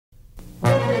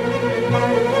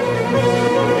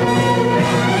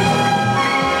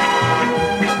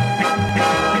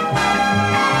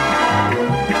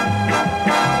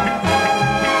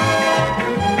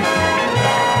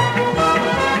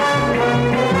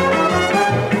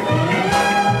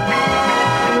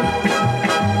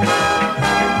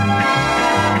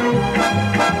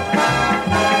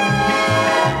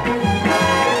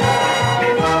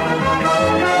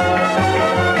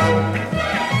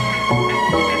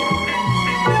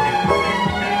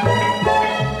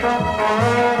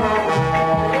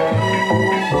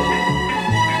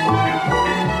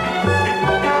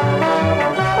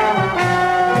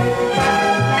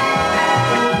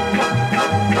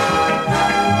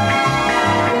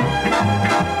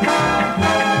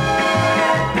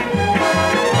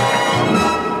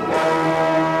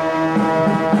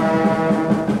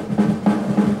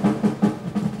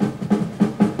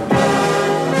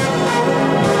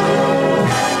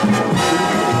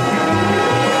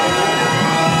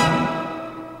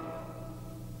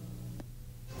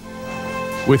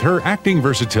With her acting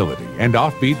versatility and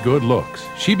offbeat good looks,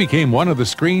 she became one of the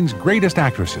screen's greatest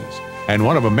actresses and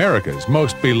one of America's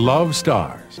most beloved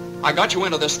stars. I got you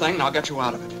into this thing, and I'll get you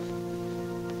out of it.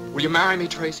 Will you marry me,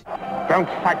 Tracy? Don't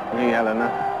fight me, Eleanor.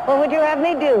 What would you have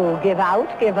me do? Give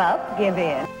out, give up, give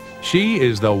in? She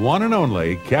is the one and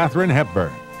only Katharine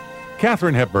Hepburn.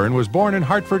 Katharine Hepburn was born in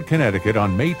Hartford, Connecticut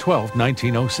on May 12,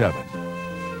 1907.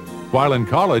 While in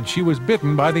college, she was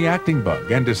bitten by the acting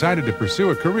bug and decided to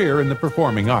pursue a career in the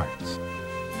performing arts.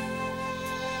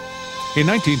 In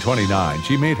 1929,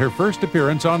 she made her first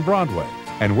appearance on Broadway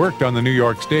and worked on the New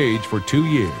York stage for 2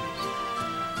 years.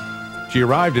 She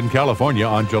arrived in California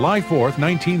on July 4,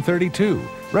 1932,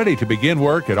 ready to begin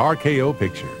work at RKO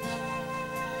Pictures.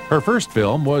 Her first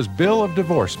film was Bill of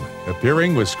Divorcement,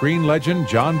 appearing with screen legend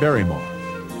John Barrymore.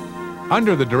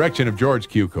 Under the direction of George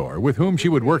Cukor, with whom she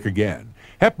would work again,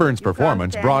 Hepburn's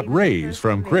performance brought raves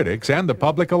from critics and the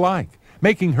public alike,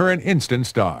 making her an instant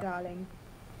star. Darling,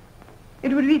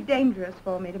 it would be dangerous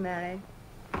for me to marry.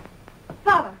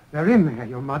 Father! They're in there,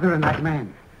 your mother and that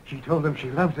man. She told them she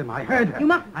loves him. I heard her. You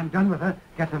mustn't. I'm done with her.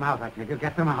 Get them out, I tell you.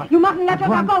 Get them out. You mustn't let her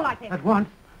once, go like this. At once.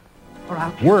 Or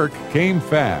out. Work came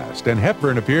fast, and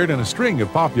Hepburn appeared in a string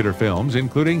of popular films,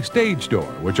 including Stage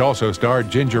Door, which also starred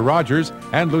Ginger Rogers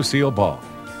and Lucille Ball.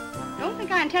 Don't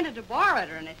think I intended to borrow it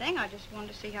or anything. I just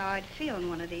wanted to see how I'd feel in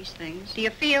one of these things. Do you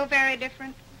feel very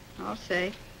different? I'll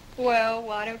say. Well,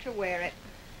 why don't you wear it?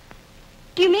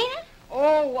 Do you mean it?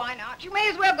 Oh, why not? You may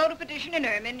as well go to petition in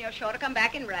ermine. You're sure to come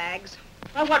back in rags.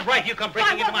 Well, what right you come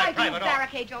breaking into my private you office?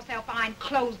 barricade yourself behind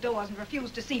closed doors and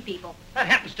refuse to see people? That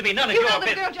happens to be none of You your know the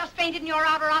business. girl just fainted in your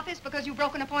outer office because you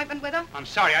broke an appointment with her? I'm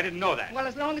sorry, I didn't know that. Well,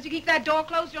 as long as you keep that door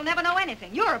closed, you'll never know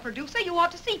anything. You're a producer. You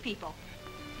ought to see people.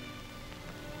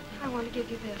 I want to give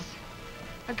you this.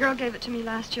 A girl gave it to me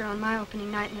last year on my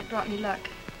opening night, and it brought me luck.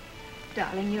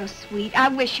 Darling, you're sweet. I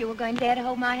wish you were going there to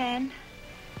hold my hand.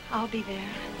 I'll be there.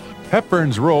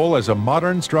 Hepburn's role as a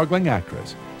modern struggling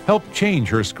actress helped change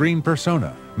her screen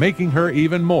persona, making her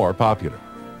even more popular.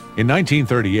 In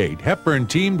 1938, Hepburn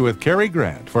teamed with Cary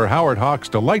Grant for Howard Hawks'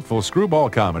 delightful screwball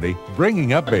comedy,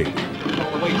 Bringing Up Baby.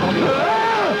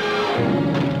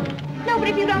 No, but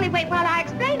if you'd only wait while I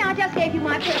explain, I just gave you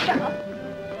my first up.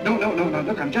 No.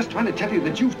 Look, I'm just trying to tell you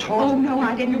that you've told... Oh, no,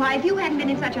 I didn't. Why, if you hadn't been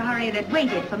in such a hurry and had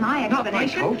waited for my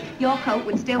explanation, Not my coat. Your coat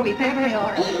would still be perfectly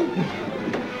all right.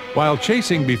 While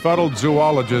chasing befuddled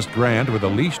zoologist Grant with a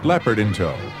leashed leopard in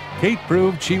tow, Kate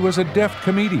proved she was a deft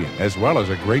comedian as well as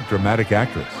a great dramatic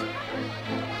actress.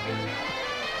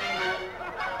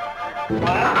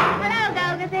 Hello,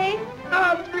 Golgothy.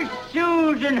 Oh, Miss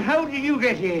Susan, how did you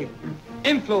get here?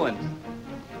 Influence.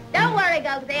 Don't worry,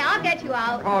 Golgothy. I'll get you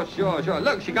out. Oh, sure.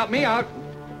 Look, she got me out.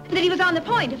 That he was on the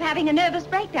point of having a nervous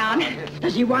breakdown.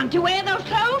 Does he want to wear those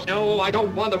clothes? No, I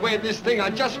don't want to wear this thing. I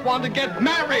just want to get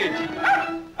married.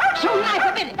 So life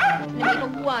a minute. Listen to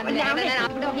me for 1 minute, and then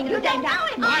I'm talking at the same time.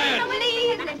 Quiet.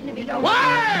 Please, listen to me.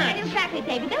 Quiet. Exactly,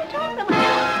 baby. Don't talk so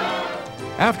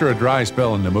much. After a dry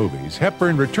spell in the movies,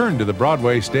 Hepburn returned to the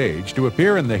Broadway stage to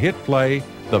appear in the hit play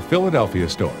The Philadelphia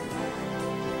Story.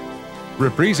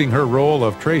 Reprising her role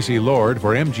of Tracy Lord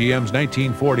for MGM's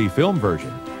 1940 film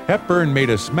version, Hepburn made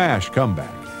a smash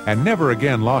comeback and never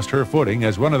again lost her footing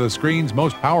as one of the screen's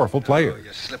most powerful players. Oh,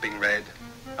 you're slipping, Red.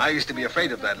 I used to be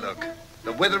afraid of that look.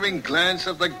 The withering glance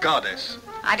of the goddess.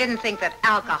 I didn't think that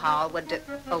alcohol would do...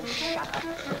 Oh, shut up.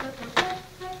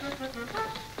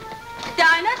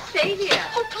 Dinah, stay here.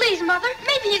 Oh, please, Mother.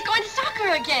 Maybe he's going to soccer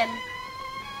again.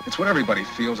 It's what everybody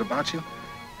feels about you.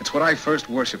 It's what I first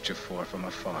worshipped you for from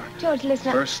afar. George,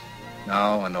 listen. First,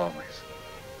 now, and always.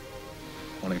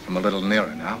 Only from a little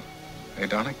nearer now. Hey,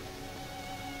 darling?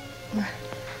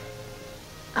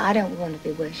 I don't want to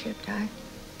be worshipped.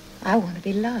 I want to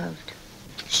be loved.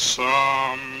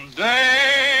 Someday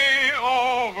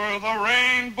over the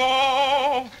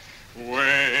rainbow,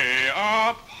 way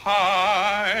up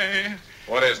high.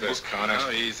 What is this, Connor?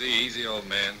 Oh, easy, old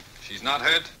man. She's not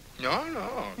hurt? No.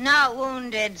 Not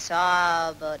wounded,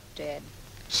 sir, but dead.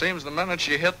 Seems the minute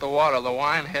she hit the water, the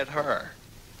wine hit her.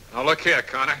 Now, look here,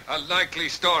 Connor. A likely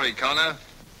story, Connor.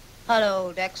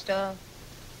 Hello, Dexter.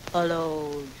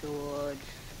 Hello, George.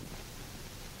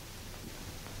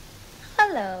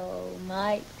 Hello,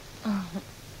 Mike.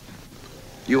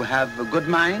 You have a good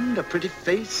mind, a pretty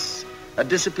face, a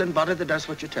disciplined body that does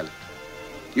what you tell it.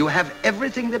 You have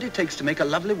everything that it takes to make a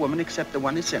lovely woman except the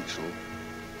one essential,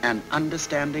 an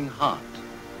understanding heart.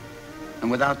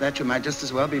 And without that, you might just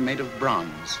as well be made of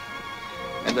bronze.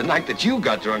 And the night that you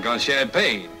got drunk on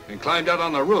champagne and climbed out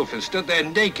on the roof and stood there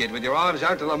naked with your arms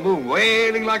out to the moon,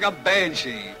 wailing like a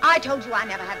banshee. I told you I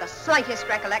never had the slightest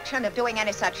recollection of doing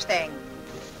any such thing.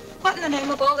 What in the name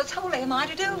of all that's holy am I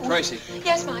to do? Tracy.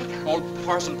 Yes, Mike. Old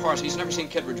Parson Parson, he's never seen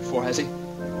Kittredge before, has he?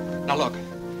 Now look,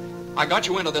 I got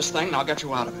you into this thing, and I'll get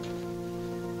you out of it.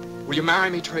 Will you marry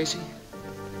me, Tracy?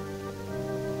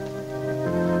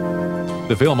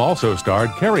 The film also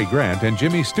starred Cary Grant and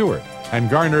Jimmy Stewart and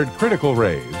garnered critical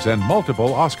raves and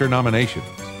multiple Oscar nominations.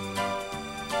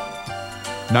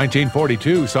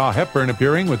 1942 saw Hepburn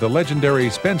appearing with the legendary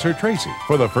Spencer Tracy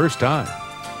for the first time.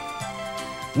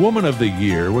 Woman of the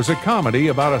Year was a comedy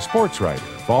about a sports writer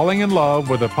falling in love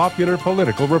with a popular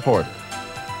political reporter.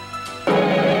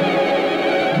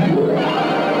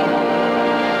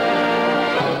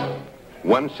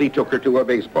 Once he took her to a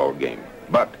baseball game,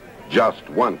 but just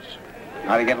once.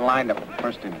 How do you get lined up for the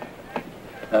first inning?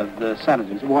 The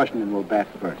Senators, Washington will bat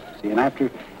first, see, and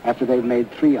after they've made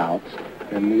 3 outs,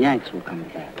 then the Yanks will come to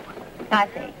bat. I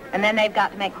see. And then they've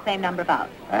got to make the same number of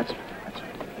outs. That's right.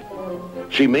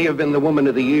 She may have been the Woman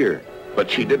of the Year, but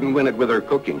she didn't win it with her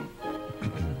cooking.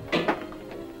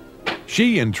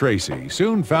 She and Tracy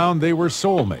soon found they were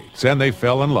soulmates, and they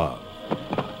fell in love.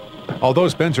 Although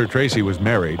Spencer Tracy was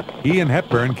married, he and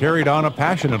Hepburn carried on a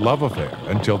passionate love affair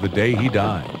until the day he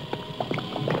died.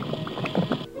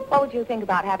 What would you think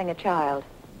about having a child?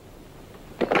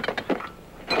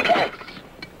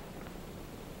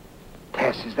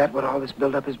 Tess, is that what all this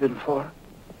buildup has been for?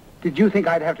 Did you think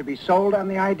I'd have to be sold on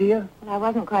the idea? Well, I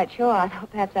wasn't quite sure. I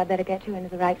thought perhaps I'd better get you into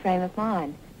the right frame of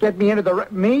mind. Get me into the...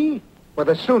 Me? Well,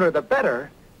 the sooner the better.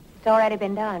 It's already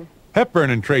been done. Hepburn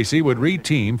and Tracy would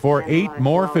re-team for 8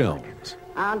 more films.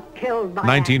 I'm killed by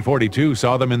 1942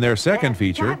 saw them in their second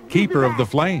feature, Keeper of the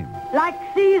Flame. like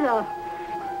Caesar.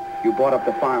 You bought up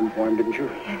the farm for him, didn't you?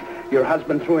 Your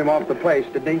husband threw him off the place,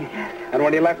 didn't he? And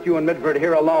when he left you and Midford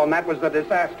here alone, that was the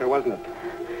disaster, wasn't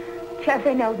it?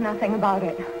 Jeffrey knows nothing about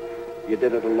it. You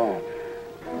did it alone.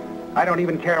 I don't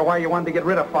even care why you wanted to get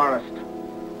rid of Forrest.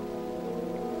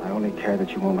 I only care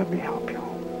that you won't let me help you.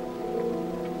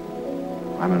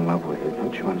 I'm in love with you.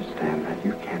 Don't you understand that?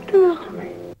 You can't do this to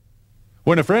me.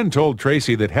 When a friend told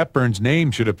Tracy that Hepburn's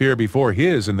name should appear before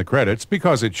his in the credits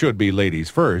because it should be ladies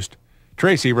first,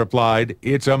 Tracy replied,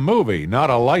 "It's a movie, not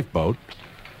a lifeboat."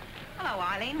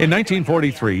 In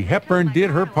 1943, Hepburn did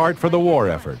her part for the war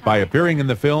effort by appearing in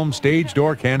the film Stage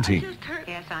Door Canteen.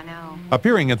 Yes, I know.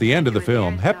 Appearing at the end of the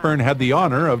film, Hepburn had the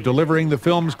honor of delivering the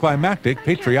film's climactic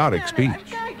patriotic speech.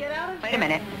 Wait a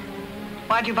minute.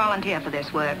 Why'd you volunteer for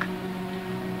this work?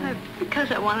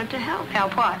 Because I wanted to help.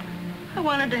 Help what? I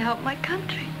wanted to help my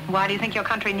country. Why do you think your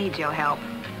country needs your help?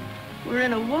 We're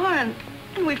in a war and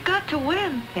we've got to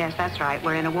win. Yes, that's right.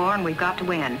 We're in a war and we've got to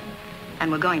win.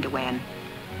 And we're going to win.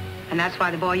 And that's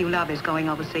why the boy you love is going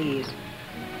overseas.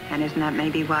 And isn't that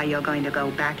maybe why you're going to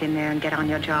go back in there and get on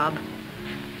your job?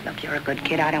 Look, you're a good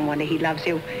kid. I don't wonder he loves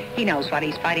you. He knows what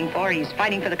he's fighting for. He's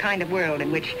fighting for the kind of world in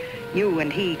which you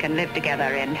and he can live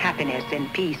together in happiness, in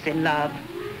peace, in love.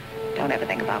 Don't ever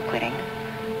think about quitting.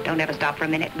 Don't ever stop for a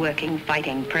minute working,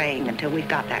 fighting, praying until we've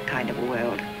got that kind of a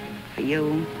world. For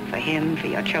you, for him, for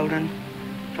your children,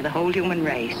 for the whole human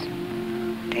race.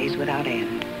 Days without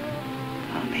end.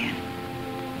 Amen.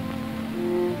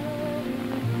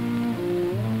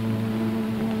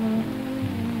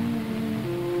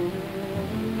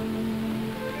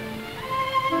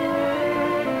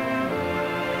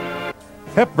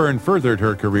 Hepburn furthered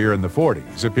her career in the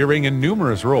 40s, appearing in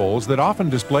numerous roles that often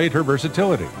displayed her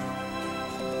versatility.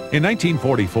 In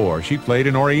 1944, she played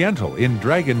an Oriental in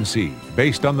Dragon Seed,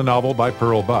 based on the novel by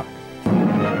Pearl Buck.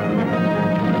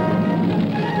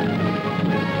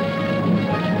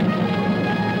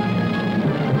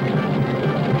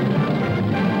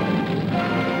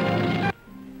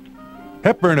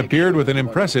 Hepburn appeared with an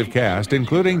impressive cast,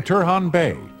 including Turhan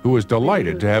Bey, who was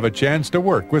delighted to have a chance to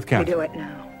work with Katharine. Do it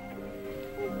now.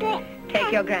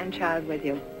 Take your grandchild with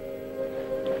you.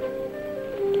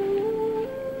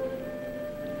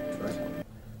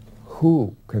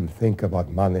 Who can think about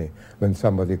money when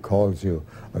somebody calls you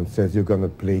and says you're going to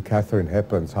play Katharine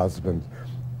Hepburn's husband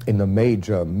in a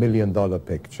major $1 million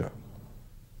picture?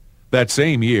 That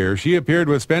same year, she appeared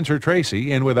with Spencer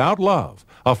Tracy in Without Love,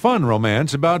 a fun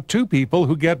romance about 2 people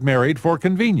who get married for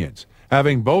convenience,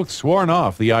 having both sworn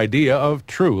off the idea of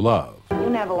true love. You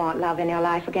never want love in your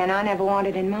life again. I never want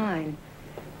it in mine.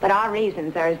 But our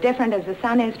reasons are as different as the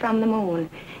sun is from the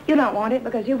moon. You don't want it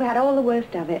because you've had all the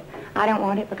worst of it. I don't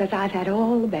want it because I've had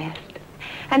all the best.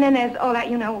 And then there's all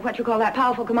that, you know, what you call that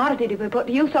powerful commodity to be put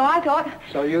to you, so I thought...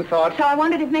 So you thought? So I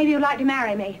wondered if maybe you'd like to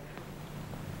marry me.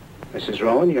 Mrs.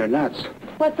 Rowan, you're nuts.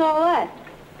 What's all that?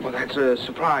 Well, that's a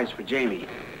surprise for Jamie.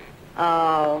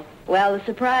 Oh, well, the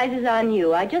surprise is on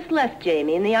you. I just left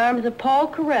Jamie in the arms of Paul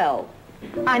Carell.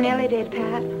 I nearly did,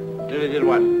 Pat. Did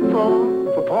what?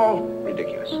 Fall. for Paul?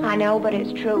 Ridiculous. I know, but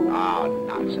it's true. Oh,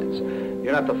 nonsense.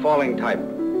 You're not the falling type.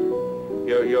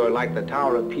 You're like the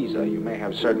Tower of Pisa. You may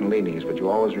have certain leanings, but you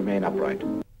always remain upright.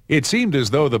 It seemed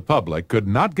as though the public could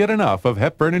not get enough of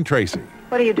Hepburn and Tracy.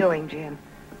 What are you doing, Jim?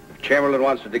 If Chamberlain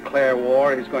wants to declare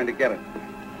war, he's going to get it.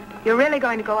 You're really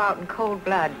going to go out in cold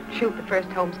blood, shoot the first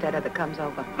homesteader that comes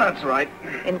over? That's right.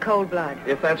 In cold blood?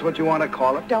 If that's what you want to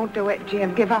call it. Don't do it,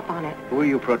 Jim. Give up on it. Who are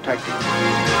you protecting?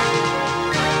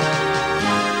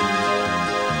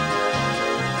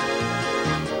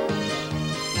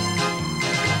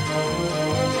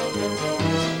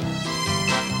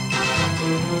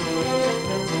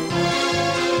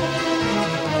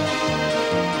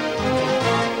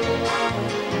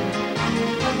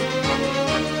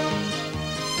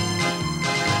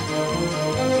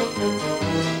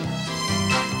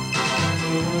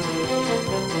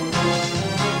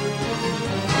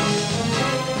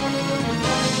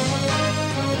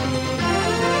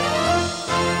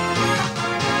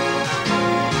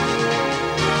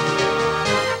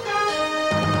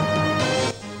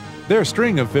 Their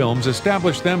string of films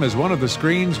established them as one of the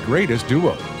screen's greatest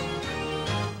duos.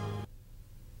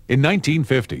 In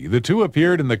 1950, the two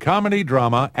appeared in the comedy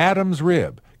drama Adam's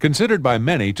Rib, considered by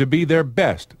many to be their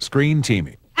best screen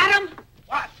teaming. Adam!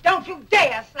 What? Don't you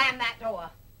dare slam that door.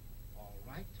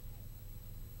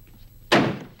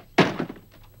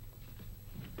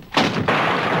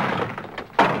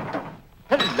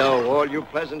 Hello, all you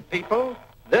pleasant people.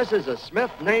 This is a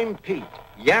Smith named Pete,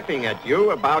 yapping at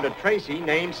you about a Tracy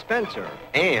named Spencer,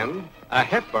 and a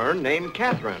Hepburn named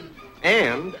Katharine,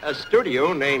 and a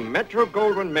studio named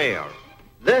Metro-Goldwyn-Mayer.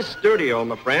 This studio,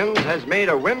 my friends, has made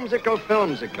a whimsical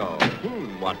filmsicle.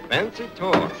 What fancy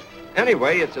talk.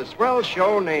 Anyway, it's a swell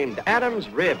show named Adam's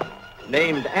Rib.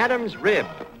 Named Adam's Rib.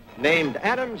 Named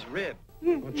Adam's Rib.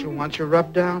 Don't you want your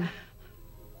rub down?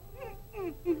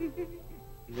 You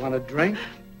want a drink?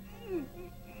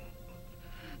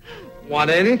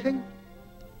 Want anything?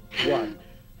 What?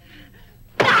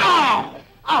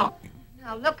 Oh!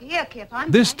 Now, look here, Kip.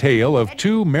 This tale of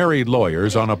two married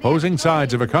lawyers on opposing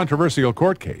sides of a controversial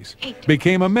court case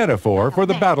became a metaphor for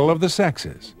the battle of the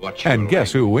sexes. And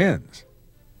guess who wins?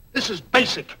 This is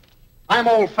basic. I'm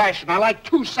old-fashioned. I like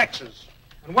two sexes.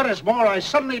 And what is more, I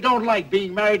suddenly don't like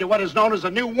being married to what is known as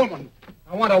a new woman.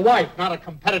 I want a wife, not a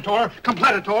competitor.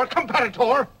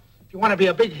 Competitor. If you want to be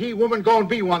a big he-woman, go and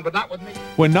be one, but not with me.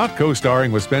 When not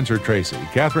co-starring with Spencer Tracy,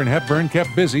 Katharine Hepburn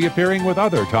kept busy appearing with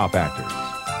other top actors.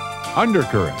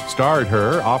 Undercurrent starred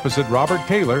her opposite Robert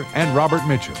Taylor and Robert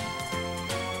Mitchum.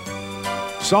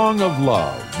 Song of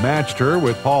Love matched her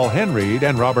with Paul Henreid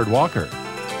and Robert Walker.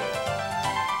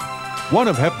 One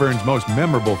of Hepburn's most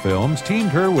memorable films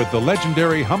teamed her with the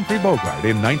legendary Humphrey Bogart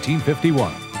in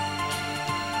 1951.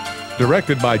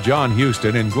 Directed by John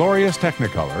Huston in glorious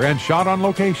Technicolor and shot on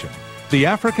location, The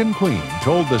African Queen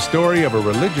told the story of a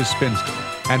religious spinster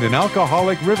and an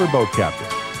alcoholic riverboat captain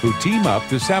who team up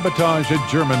to sabotage a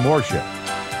German warship.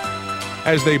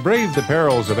 As they brave the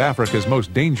perils of Africa's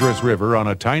most dangerous river on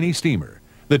a tiny steamer,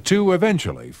 the two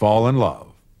eventually fall in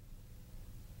love.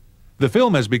 The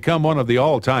film has become one of the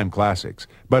all-time classics,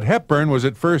 but Hepburn was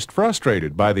at first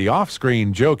frustrated by the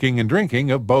off-screen joking and drinking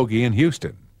of Bogey and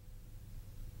Huston.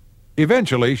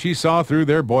 Eventually, she saw through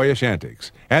their boyish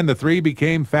antics, and the three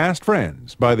became fast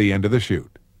friends by the end of the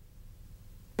shoot.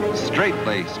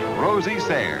 Straight-laced Rosie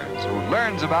Sayers, who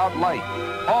learns about life,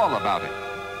 all about it.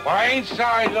 Well, I ain't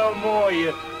sorry no more,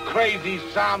 you crazy,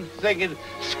 psalm-singing,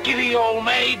 skinny old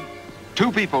maid.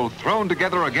 Two people thrown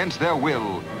together against their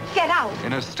will. Get out.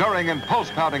 In a stirring and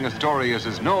pulse-pounding a story as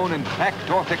is known in fact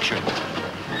or fiction.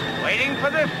 Waiting for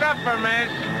the supper,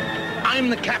 miss. I'm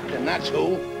the captain, that's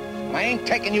who. I ain't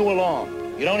taking you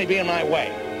along. You'd only be in my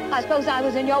way. I suppose I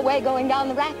was in your way going down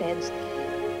the rapids.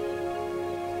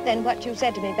 Then what you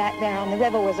said to me back there on the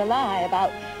river was a lie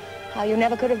about how you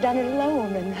never could have done it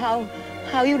alone and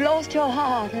how you lost your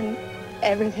heart and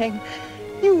everything.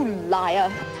 You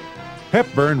liar.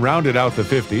 Hepburn rounded out the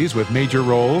 50s with major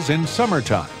roles in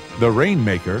Summertime, The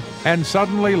Rainmaker, and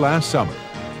Suddenly Last Summer.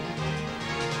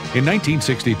 In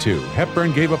 1962,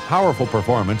 Hepburn gave a powerful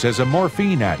performance as a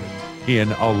morphine addict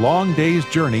in A Long Day's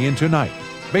Journey into Night,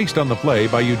 based on the play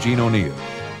by Eugene O'Neill.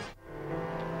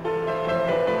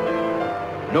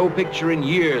 No picture in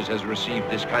years has received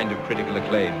this kind of critical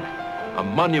acclaim. A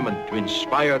monument to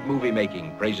inspired movie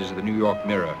making, praises the New York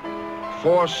Mirror.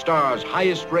 4 stars,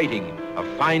 highest rating,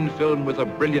 a fine film with a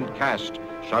brilliant cast,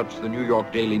 shouts the New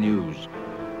York Daily News.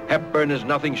 Hepburn is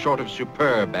nothing short of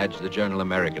superb, adds the Journal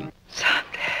American.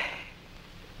 Someday,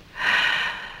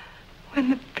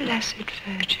 when the Blessed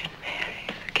Virgin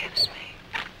Mary forgives me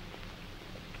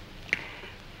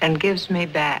and gives me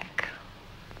back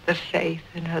the faith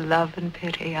and her love and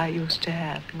pity I used to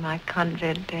have in my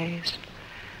convent days.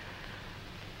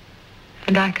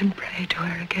 And I can pray to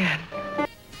her again.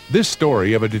 This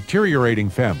story of a deteriorating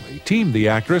family teamed the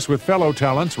actress with fellow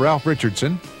talents Ralph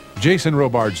Richardson, Jason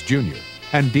Robards Jr.,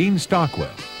 and Dean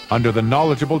Stockwell, under the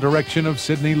knowledgeable direction of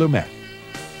Sidney Lumet.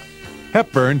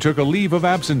 Hepburn took a leave of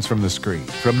absence from the screen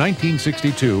from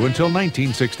 1962 until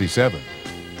 1967.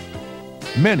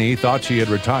 Many thought she had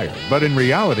retired, but in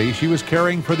reality she was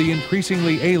caring for the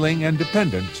increasingly ailing and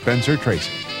dependent Spencer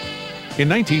Tracy. In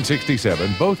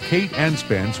 1967, both Kate and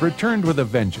Spence returned with a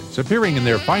vengeance, appearing in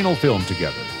their final film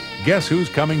together, Guess Who's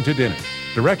Coming to Dinner,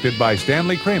 directed by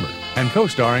Stanley Kramer and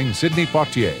co-starring Sidney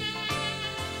Poitier.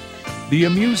 The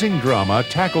amusing drama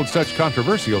tackled such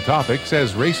controversial topics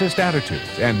as racist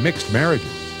attitudes and mixed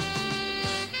marriages.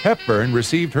 Hepburn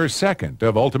received her second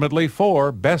of ultimately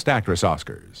 4 Best Actress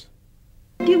Oscars.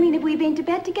 Do you mean if we've been to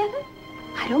bed together?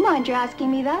 I don't mind you asking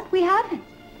me that. We haven't.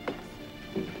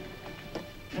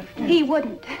 He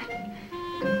wouldn't.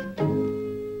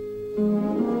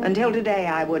 Until today,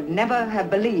 I would never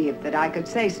have believed that I could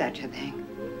say such a thing.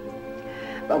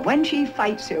 But when she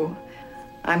fights you,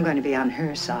 I'm going to be on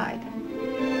her side.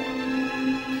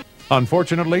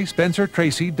 Unfortunately, Spencer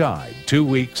Tracy died 2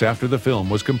 weeks after the film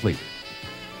was completed.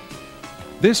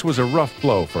 This was a rough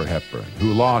blow for Hepburn,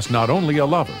 who lost not only a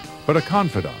lover, but a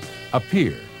confidant, a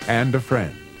peer, and a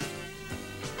friend.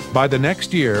 By the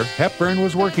next year, Hepburn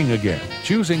was working again,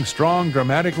 choosing strong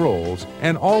dramatic roles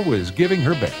and always giving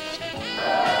her best.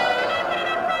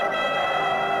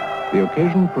 The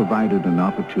occasion provided an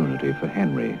opportunity for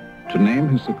Henry to name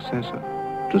his successor,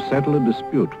 to settle a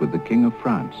dispute with the King of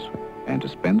France, and to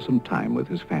spend some time with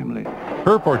his family.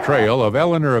 Her portrayal of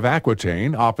Eleanor of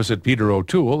Aquitaine opposite Peter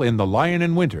O'Toole in The Lion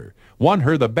in Winter won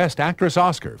her the Best Actress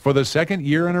Oscar for the 2nd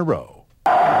year in a row.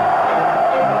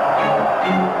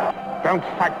 Don't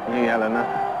fight me, Eleanor.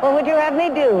 What would you have me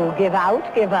do? Give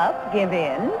out, give up, give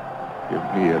in? Give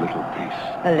me a little peace.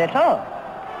 A little?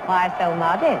 Why so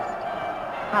modest?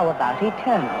 How about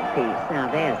eternal peace? Now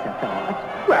there's a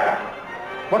thought. Well,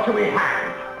 what do we have?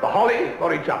 The holly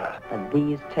or each other? For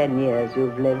these 10 years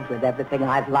you've lived with everything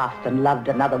I've lost and loved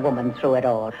another woman through it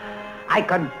all. I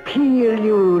could peel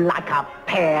you like a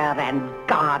pear and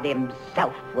God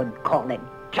himself would call it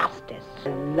justice.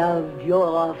 Love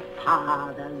your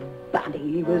father's body.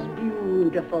 He was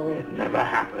beautiful. It never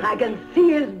happened. I can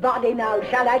see his body now.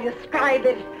 Shall I describe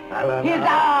it? Eleanor, His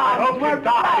I arms hope were you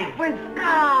die. buff with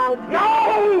scars.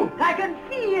 No! I can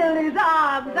feel his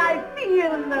arms. I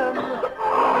feel them.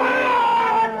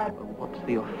 What's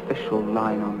the official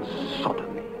line on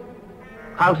sodomy?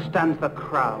 How stands the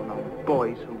crown on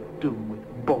boys who do with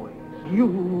boys?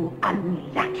 You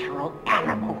unnatural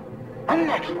animal.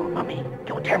 Unnatural, Mummy.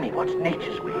 Don't tell me what's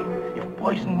nature's way. If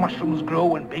poison mushrooms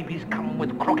grow and babies come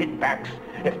with crooked backs,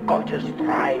 if goiters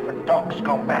thrive and dogs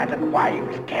go mad and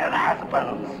wives kill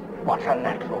husbands, what's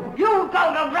unnatural? You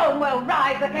go to Rome will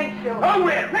rise against you. Who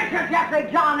will? Richard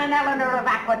Geoffrey John and Eleanor of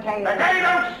Aquitaine. The day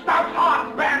those stout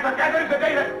hearts band together is the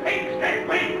day that pigs get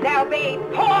clean. There'll be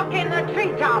pork in the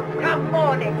treetops come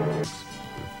morning.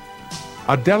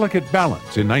 A Delicate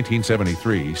Balance in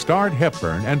 1973 starred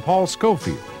Hepburn and Paul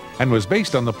Scofield and was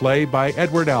based on the play by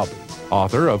Edward Albee,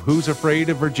 author of Who's Afraid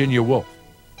of Virginia Woolf.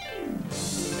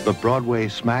 The Broadway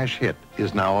smash hit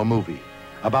is now a movie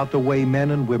about the way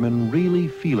men and women really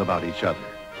feel about each other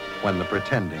when the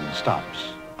pretending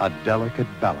stops. A Delicate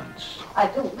Balance. I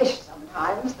do wish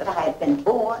sometimes that I had been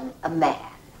born a man.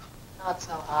 Not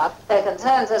so hard. Their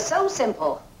concerns are so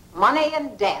simple. Money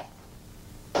and death.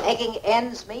 Making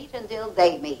ends meet until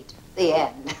they meet. The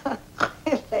end.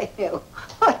 If they knew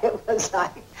what it was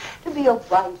like to be a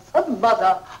wife, a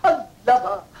mother, a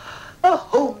lover, a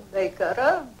homemaker,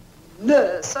 a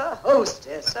nurse, a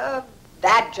hostess, a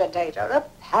agitator, a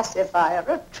pacifier,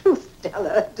 a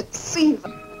truth-teller, a deceiver.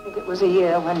 I think it was a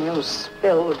year when you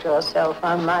spilled yourself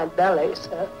on my belly,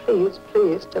 sir. Please,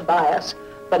 please, Tobias.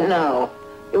 But no,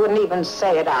 you wouldn't even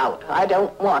say it out. I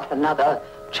don't want another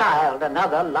child,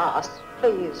 another loss.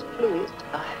 Please, please,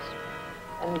 Tobias.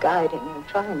 And guiding and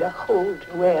trying to hold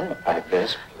you in. Like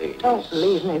this, please. Don't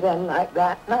leave me then like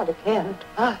that. Not again,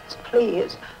 Tobias,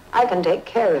 please. I can take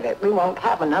care of it. We won't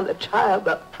have another child,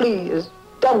 but please,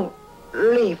 don't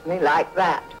leave me like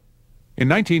that. In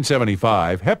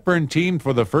 1975, Hepburn teamed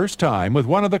for the first time with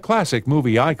one of the classic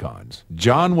movie icons,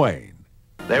 John Wayne.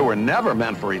 They were never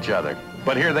meant for each other,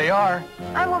 but here they are.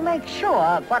 I will make sure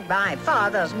of what my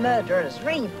father's murderers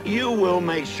reap. You will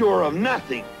make sure of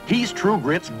nothing. He's True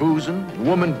Grit's boozing,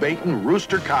 woman baiting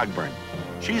Rooster Cogburn.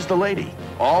 She's the lady,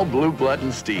 all blue blood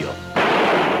and steel.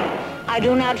 I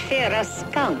do not fear a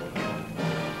skunk.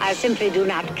 I simply do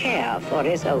not care for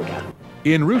his odor.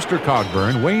 In Rooster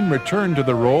Cogburn, Wayne returned to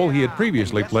the role he had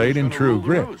previously played in True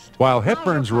Grit, while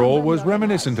Hepburn's role was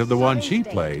reminiscent of the one she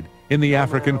played in The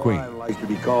African Queen. I like to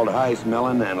be called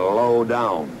high-smelling and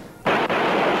low-down.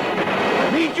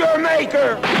 Meet your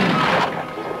maker!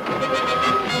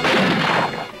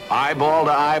 Eyeball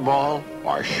to eyeball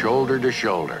or shoulder to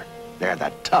shoulder. They're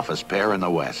the toughest pair in the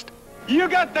West. You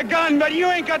got the gun, but you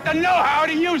ain't got the know-how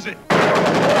to use it.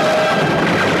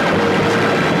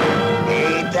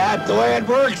 Ain't that the way it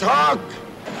works, Hawk?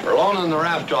 We're loaning the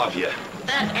raft off you.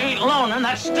 That ain't loaning,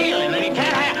 that's stealing, and you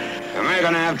can't have... Am I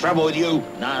gonna have trouble with you?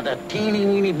 Nah, the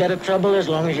teeny-weeny bit of trouble as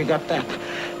long as you got that.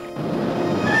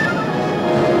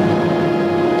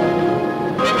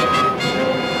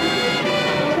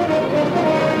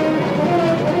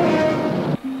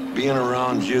 Being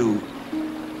around you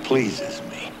pleases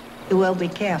me. You will be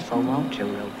careful, won't you,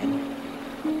 Reuben?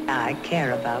 I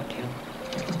care about you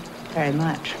very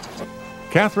much.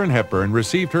 Katharine Hepburn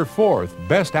received her 4th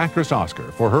Best Actress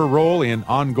Oscar for her role in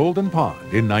On Golden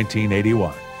Pond in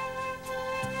 1981.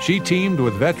 She teamed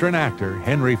with veteran actor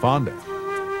Henry Fonda.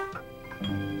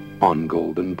 On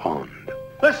Golden Pond.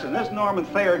 Listen, this Norman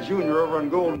Thayer Jr. over on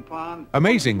Golden Pond.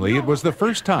 Amazingly, it was the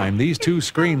first time these two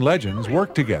screen legends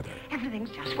worked together. Everything's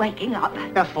just waking up.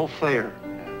 Ethel Thayer.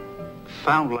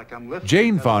 Sound like I'm listening.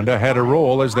 Jane Fonda had a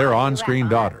role as their on-screen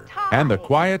daughter, and the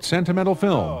quiet, sentimental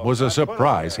film was a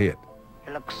surprise hit.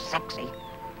 You look sexy.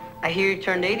 I hear you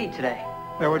turned 80 today.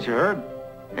 That what you heard?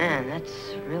 Man, that's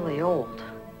really old.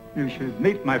 You should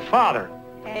meet my father.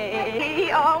 Hey,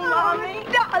 oh, Mommy,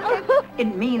 darling.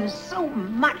 It means so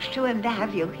much to him to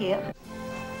have you here.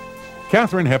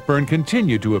 Katharine Hepburn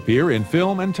continued to appear in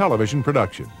film and television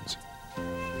productions.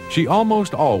 She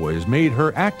almost always made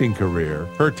her acting career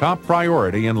her top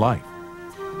priority in life.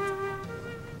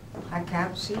 I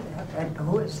can't see that. And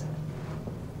who is that?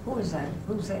 Who is that?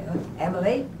 Who's that?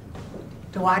 Emily?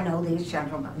 Do I know these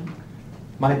gentlemen?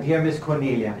 My dear Miss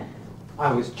Cornelia,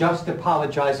 I was just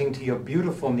apologizing to your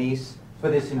beautiful niece for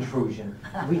this intrusion.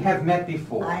 We have met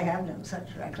before. I have no such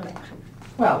recollection.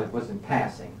 Well, it was in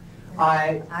passing.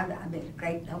 I met a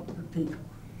great number of people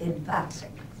in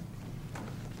passing.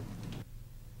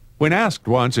 When asked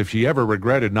once if she ever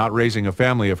regretted not raising a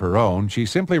family of her own, she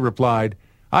simply replied,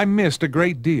 "I missed a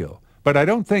great deal, but I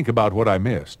don't think about what I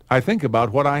missed. I think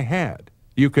about what I had.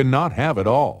 You cannot have it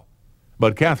all."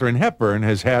 But Katharine Hepburn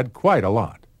has had quite a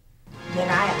lot. Did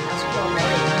I ask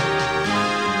already?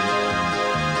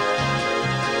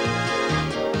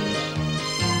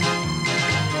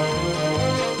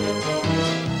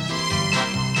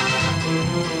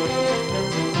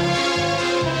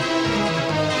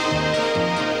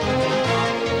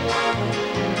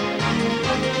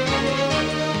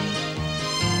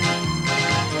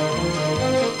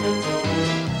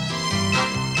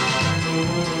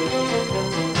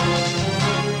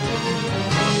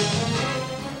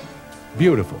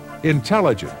 Beautiful,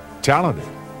 intelligent, talented,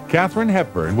 Katharine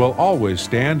Hepburn will always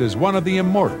stand as one of the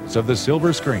immortals of the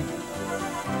silver screen.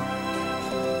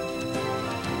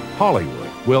 Hollywood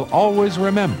will always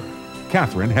remember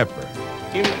Katharine Hepburn.